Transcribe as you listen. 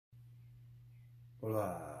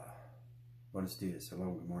Hola, buenos dias,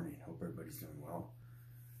 hello, good morning. Hope everybody's doing well.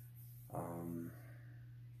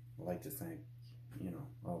 I'd like to thank,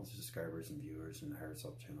 all the subscribers and viewers in the Higher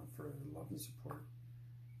Self channel for the love and support.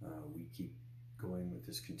 We keep going with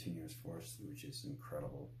this continuous force, which is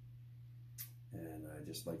incredible. And I'd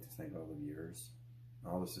just like to thank all the viewers,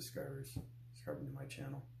 all the subscribers, subscribing to my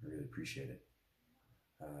channel. I really appreciate it.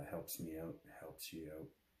 Helps me out, helps you out.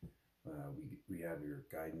 We have your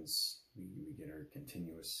guidance. We get our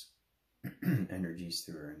continuous energies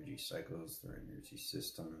through our energy cycles, through our energy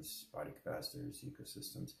systems, body capacitors,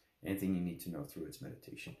 ecosystems, anything you need to know through its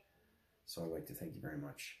meditation. So I'd like to thank you very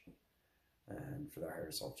much. And for the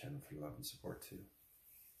Higher Self channel for your love and support too.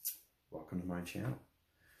 Welcome to my channel.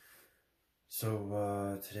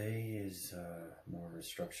 So today is more of a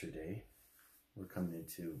structured day. We're coming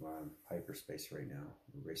into hyperspace right now.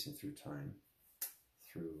 We're racing through time,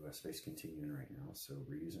 through space continuum right now. So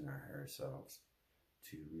we're using our higher selves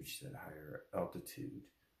to reach that higher altitude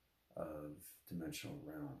of dimensional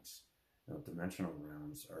realms. Now, dimensional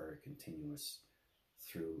realms are continuous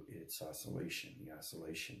through its oscillation. The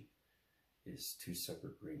oscillation is two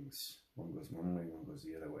separate rings. One goes one way, one goes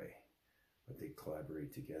the other way, but they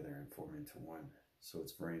collaborate together and form into one. So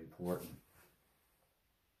it's very important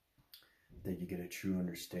that you get a true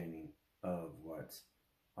understanding of what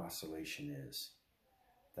oscillation is.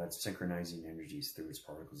 That's synchronizing energies through its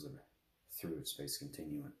particles through its space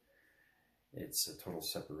continuum. It's a total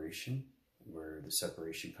separation where the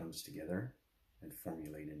separation comes together and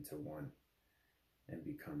formulate into one and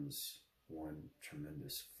becomes one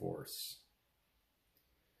tremendous force,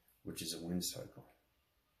 which is a wind cycle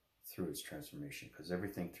through its transformation, because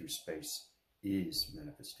everything through space is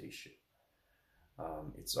manifestation.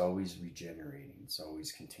 It's always regenerating. It's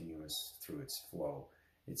always continuous through its flow,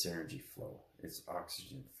 its energy flow, its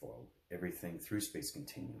oxygen flow. Everything through space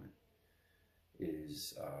continuum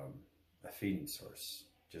is a feeding source,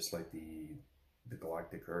 just like the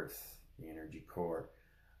galactic Earth, the energy core,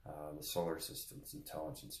 the solar systems,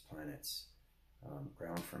 intelligence, planets,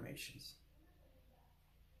 ground formations,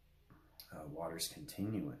 water's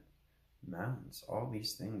continuum, mountains. All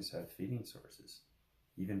these things have feeding sources,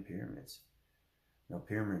 even pyramids. Now,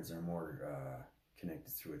 pyramids are more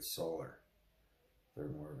connected through its solar. They're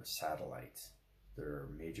more of a satellite. There are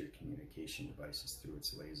major communication devices through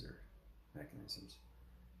its laser mechanisms.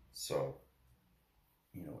 So,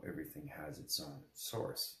 everything has its own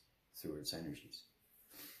source through its energies.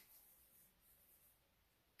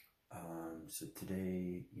 So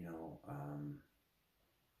today,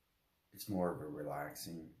 it's more of a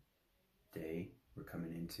relaxing day we're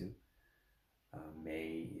coming into.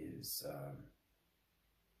 May is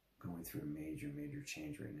going through a major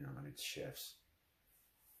change right now, and it shifts.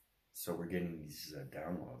 So we're getting these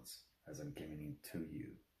downloads as I'm giving it to you.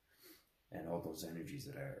 And all those energies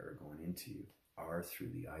that are going into you are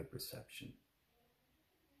through the eye perception.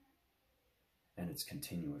 And it's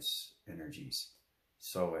continuous energies.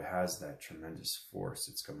 So it has that tremendous force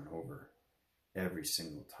that's coming over every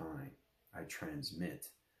single time I transmit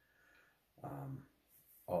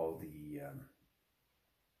all the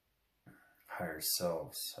higher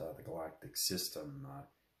selves, the galactic system.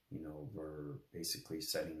 We're basically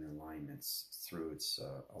setting alignments through its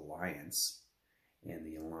alliance, and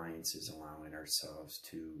the alliance is allowing ourselves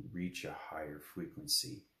to reach a higher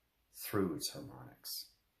frequency through its harmonics.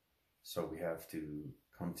 So we have to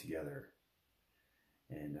come together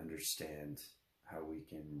and understand how we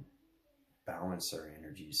can balance our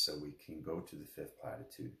energies so we can go to the fifth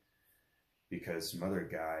platitude, because Mother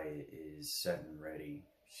Gaia is set and ready.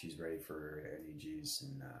 She's ready for her energies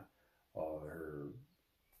and all her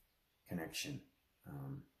connection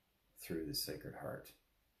through the Sacred Heart,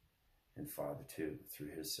 and Father too, through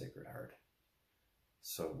his Sacred Heart.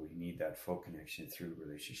 So we need that full connection through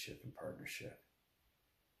relationship and partnership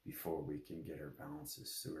before we can get our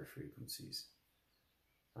balances through our frequencies,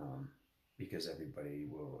 because everybody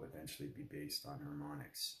will eventually be based on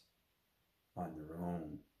harmonics, on their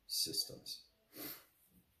own systems.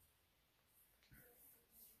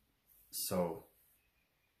 So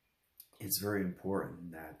it's very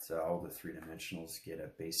important that all the three-dimensionals get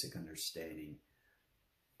a basic understanding,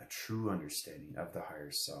 a true understanding of the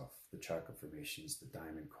higher self, the chakra formations, the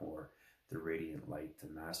diamond core, the radiant light, the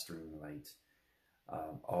mastering light,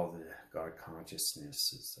 all the God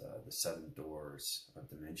consciousness, the 7 doors of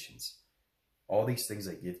dimensions. All these things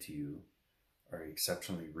I give to you are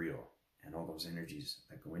exceptionally real, and all those energies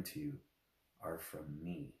that go into you are from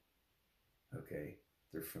me. Okay?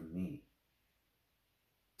 They're from me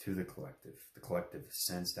to the collective. The collective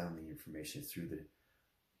sends down the information through the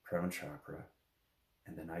crown chakra,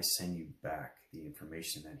 and then I send you back the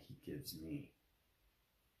information that he gives me.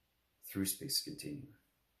 through space continuum.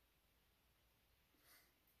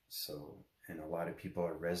 So, and a lot of people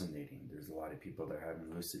are resonating. There's a lot of people that are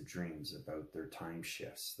having lucid dreams about their time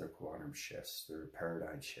shifts, their quantum shifts, their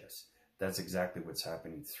paradigm shifts. That's exactly what's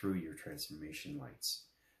happening through your transformation lights.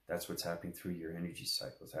 That's what's happening through your energy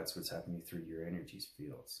cycles. That's what's happening through your energy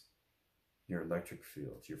fields, your electric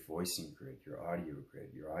fields, your voicing grid, your audio grid,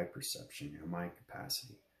 your eye perception, your mind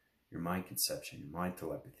capacity, your mind conception, your mind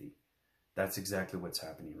telepathy. That's exactly what's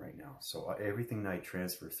happening right now. So everything that I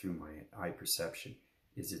transfer through my eye perception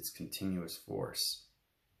is its continuous force.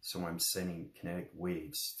 So I'm sending kinetic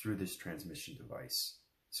waves through this transmission device.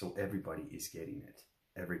 So everybody is getting it.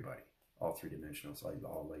 Everybody. All three dimensionals,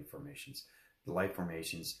 all life formations. The life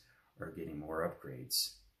formations are getting more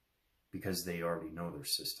upgrades because they already know their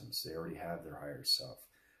systems. They already have their higher self.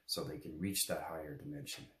 So they can reach that higher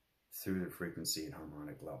dimension through their frequency and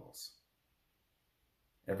harmonic levels.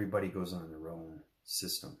 Everybody goes on their own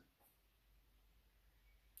system.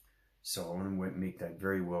 So I want to make that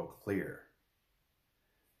very well clear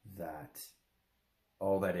that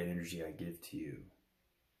all that energy I give to you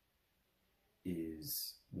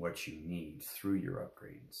is what you need through your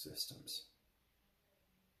upgrading systems.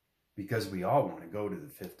 Because we all want to go to the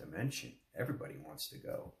fifth dimension. Everybody wants to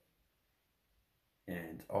go.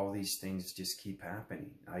 And all these things just keep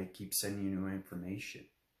happening. I keep sending you new information.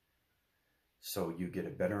 So you get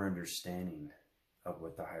a better understanding of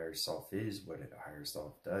what the higher self is, what the higher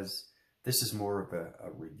self does. This is more of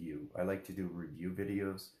a review. I like to do review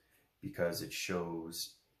videos because it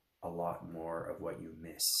shows a lot more of what you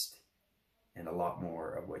missed and a lot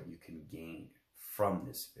more of what you can gain from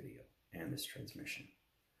this video and this transmission.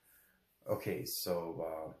 Okay,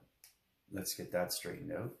 so let's get that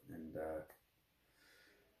straightened out, and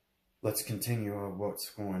let's continue on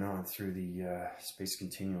what's going on through the space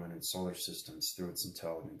continuum and solar systems, through its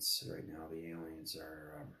intelligence. Right now, the aliens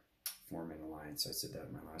are forming an alliance. I said that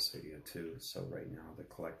in my last video too. So right now, they're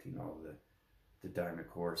collecting all the diamond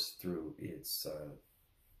cores through its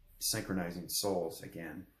synchronizing souls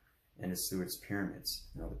again, and it's through its pyramids.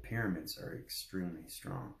 Now, the pyramids are extremely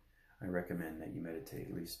strong. I recommend that you meditate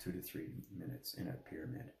at least 2 to 3 minutes in a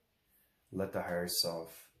pyramid. Let the higher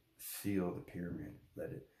self feel the pyramid.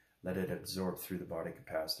 Let it absorb through the body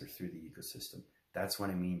capacitor, through the ecosystem. That's what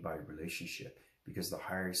I mean by relationship, because the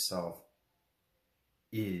higher self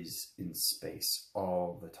is in space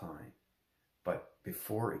all the time. But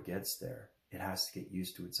before it gets there, it has to get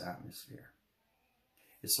used to its atmosphere.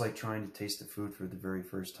 It's like trying to taste the food for the very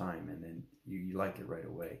first time, and then you like it right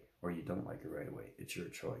away, or you don't like it right away. It's your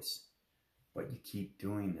choice. But you keep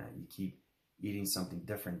doing that. You keep eating something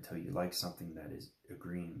different until you like something that is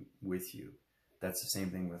agreeing with you. That's the same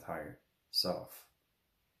thing with higher self.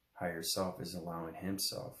 Higher self is allowing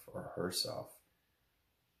himself or herself,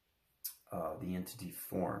 the entity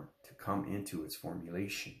form, to come into its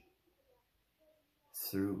formulation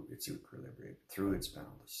through its equilibrium, through its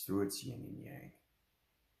boundless, through its yin and yang,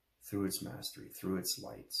 through its mastery, through its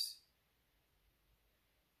lights.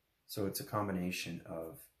 So it's a combination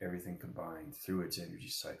of everything combined through its energy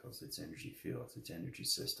cycles, its energy fields, its energy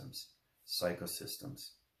systems,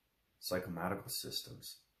 psychosystems, psychomatical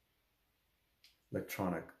systems,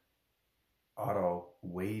 electronic auto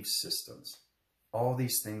wave systems. All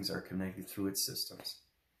these things are connected through its systems.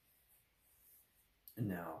 And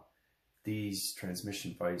now, these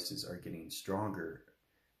transmission devices are getting stronger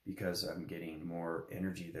because I'm getting more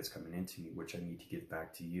energy that's coming into me, which I need to give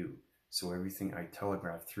back to you. So everything I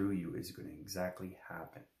telegraph through you is going to exactly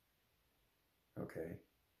happen. Okay?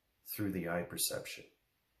 Through the eye perception.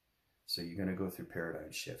 So you're going to go through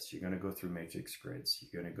paradigm shifts. You're going to go through matrix grids.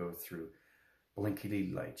 You're going to go through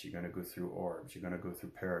blinky lights. You're going to go through orbs. You're going to go through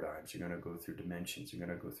paradigms. You're going to go through dimensions. You're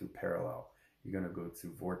going to go through parallel. You're going to go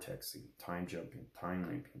through vortexing, time jumping, time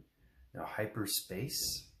linking. Now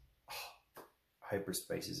hyperspace.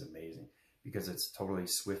 Hyperspace is amazing because it's totally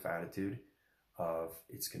swift attitude of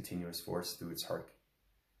its continuous force through its heart.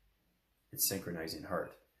 It's synchronizing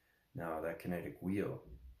heart. Now that kinetic wheel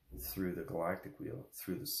through the galactic wheel,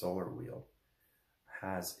 through the solar wheel,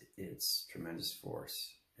 has its tremendous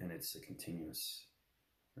force, and it's a continuous,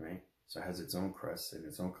 right? So it has its own crest and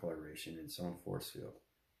its own coloration, its own force field,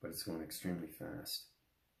 but it's going extremely fast.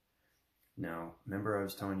 Now, remember I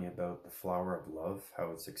was telling you about the flower of love,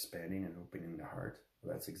 how it's expanding and opening the heart?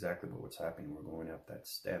 Well, that's exactly what's happening. We're going up that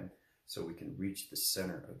stem so we can reach the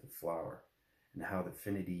center of the flower, and how the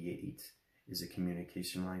Infinity 8 is a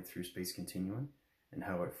communication line through space continuum, and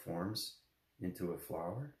how it forms into a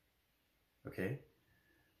flower. Okay?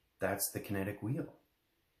 That's the kinetic wheel.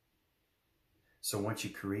 So once you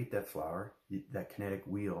create that flower, that kinetic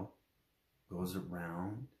wheel goes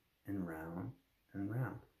around and round and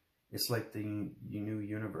round. It's like the new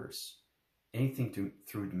universe. Anything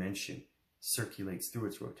through dimension circulates through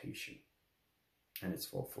its rotation and its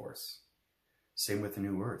full force. Same with the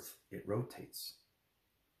new Earth. It rotates.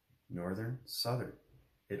 Northern, southern.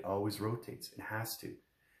 It always rotates. It has to.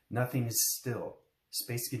 Nothing is still.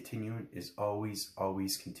 Space continuum is always,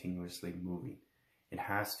 always continuously moving. It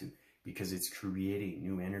has to, because it's creating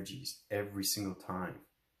new energies every single time.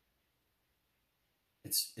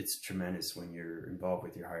 It's tremendous when you're involved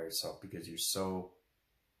with your higher self, because you're so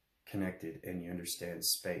connected and you understand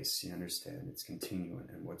space, you understand its continuum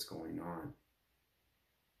and what's going on.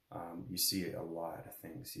 You see a lot of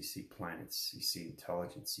things. You see planets, you see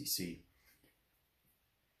intelligence, you see,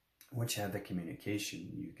 once you have that communication,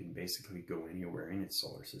 you can basically go anywhere in its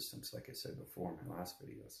solar systems, like I said before in my last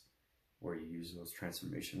videos, where you use those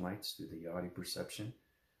transformation lights through the yachty perception,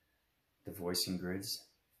 the voicing grids,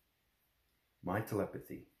 mind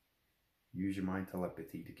telepathy. Use your mind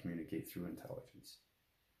telepathy to communicate through intelligence.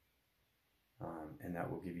 And that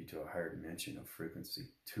will give you to a higher dimension of frequency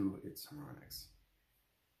to its harmonics.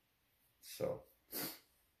 So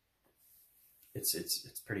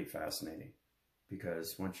it's pretty fascinating,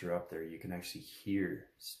 because once you're up there, you can actually hear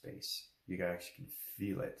space. You actually can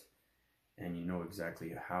feel it, and you know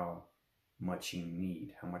exactly how much you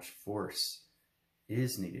need, how much force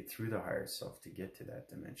is needed through the higher self to get to that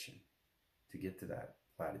dimension, to get to that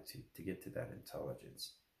latitude, to get to that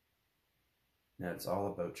intelligence. Now, it's all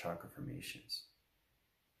about chakra formations.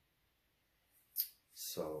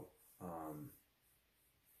 So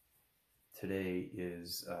today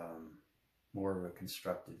is more of a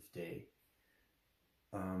constructive day.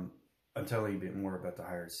 I'm telling you a bit more about the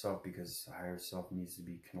higher self, because the higher self needs to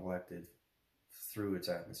be collected through its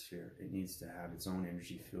atmosphere. It needs to have its own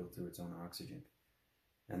energy field through its own oxygen.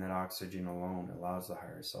 And that oxygen alone allows the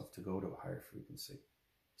higher self to go to a higher frequency.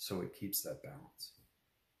 So it keeps that balance.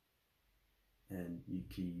 And you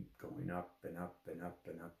keep going up and up and up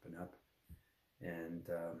and up and up. And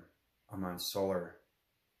I'm on solar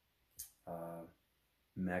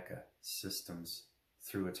mecha systems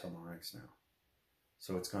through its harmonics now.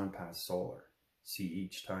 So it's gone past solar. See,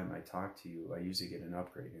 each time I talk to you, I usually get an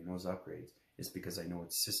upgrade. And those upgrades is because I know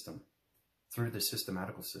its system, through the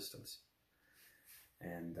systematical systems.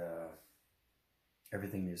 And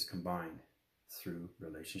everything is combined through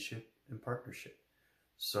relationship and partnership.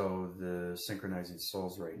 So the synchronizing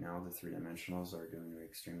souls right now, the three-dimensionals, are doing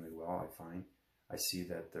extremely well, I find. I see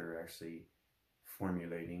that they're actually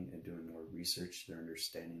formulating and doing more research. They're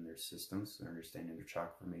understanding their systems. They're understanding their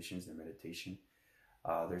chakra formations, their meditation.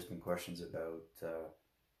 There's been questions about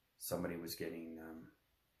somebody was getting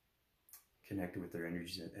connected with their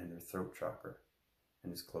energies and their throat chakra,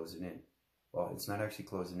 and it's closing in. Well, it's not actually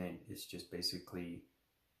closing in. It's just basically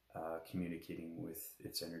communicating with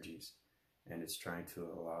its energies. And it's trying to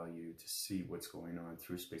allow you to see what's going on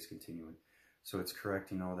through space continuum. So it's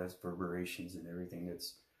correcting all those reverberations and everything.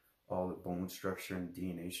 That's all the bone structure and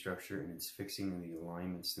DNA structure, and it's fixing the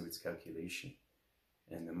alignments through its calculation.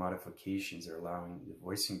 And the modifications are allowing the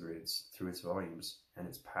voicing grids through its volumes and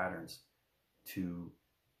its patterns to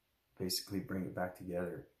basically bring it back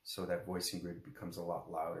together, so that voicing grid becomes a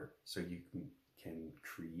lot louder, so you can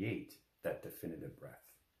create that definitive breath.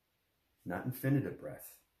 Not infinitive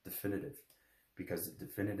breath, definitive, because the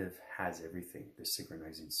definitive has everything: the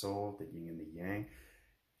synchronizing soul, the yin and the yang,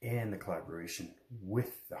 and the collaboration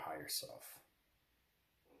with the higher self.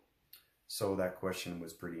 So that question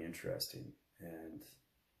was pretty interesting, and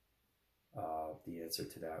the answer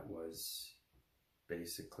to that was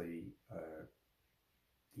basically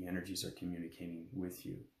the energies are communicating with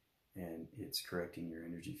you, and it's correcting your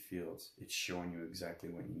energy fields. It's showing you exactly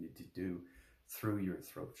what you need to do through your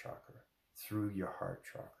throat chakra, through your heart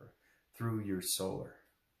chakra, through your solar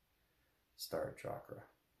star chakra.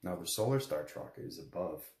 Now, the solar star chakra is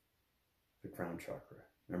above the crown chakra.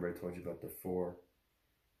 Remember I told you about the 4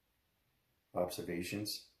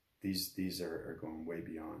 observations? These are going way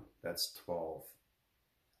beyond. That's 12.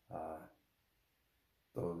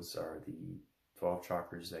 Those are the 12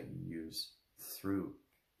 chakras that you use through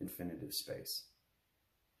infinitive space.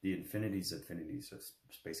 The infinities of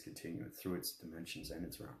space continuum through its dimensions and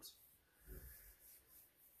its realms.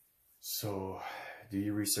 So do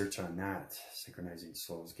your research on that, synchronizing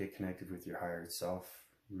souls. Get connected with your higher self.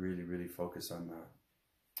 Really, really focus on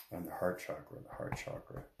the heart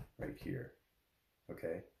chakra right here.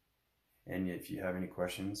 Okay? And if you have any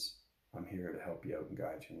questions, I'm here to help you out and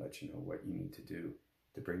guide you and let you know what you need to do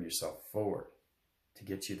to bring yourself forward, to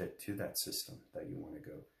get you to that system that you want to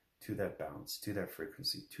go, to that balance, to that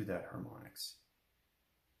frequency, to that harmonics.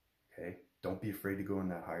 Okay? Don't be afraid to go in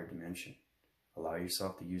that higher dimension. Allow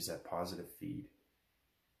yourself to use that positive feed.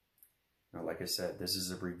 Now, like I said, this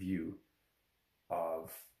is a review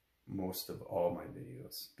of most of all my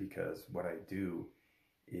videos, because what I do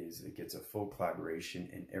is it gets a full collaboration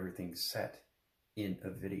and everything's set in a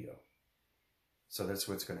video. So that's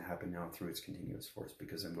what's going to happen now through its continuous force,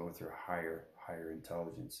 because I'm going through a higher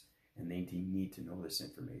intelligence, and they need to know this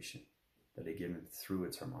information that I give them through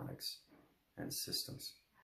its harmonics and systems.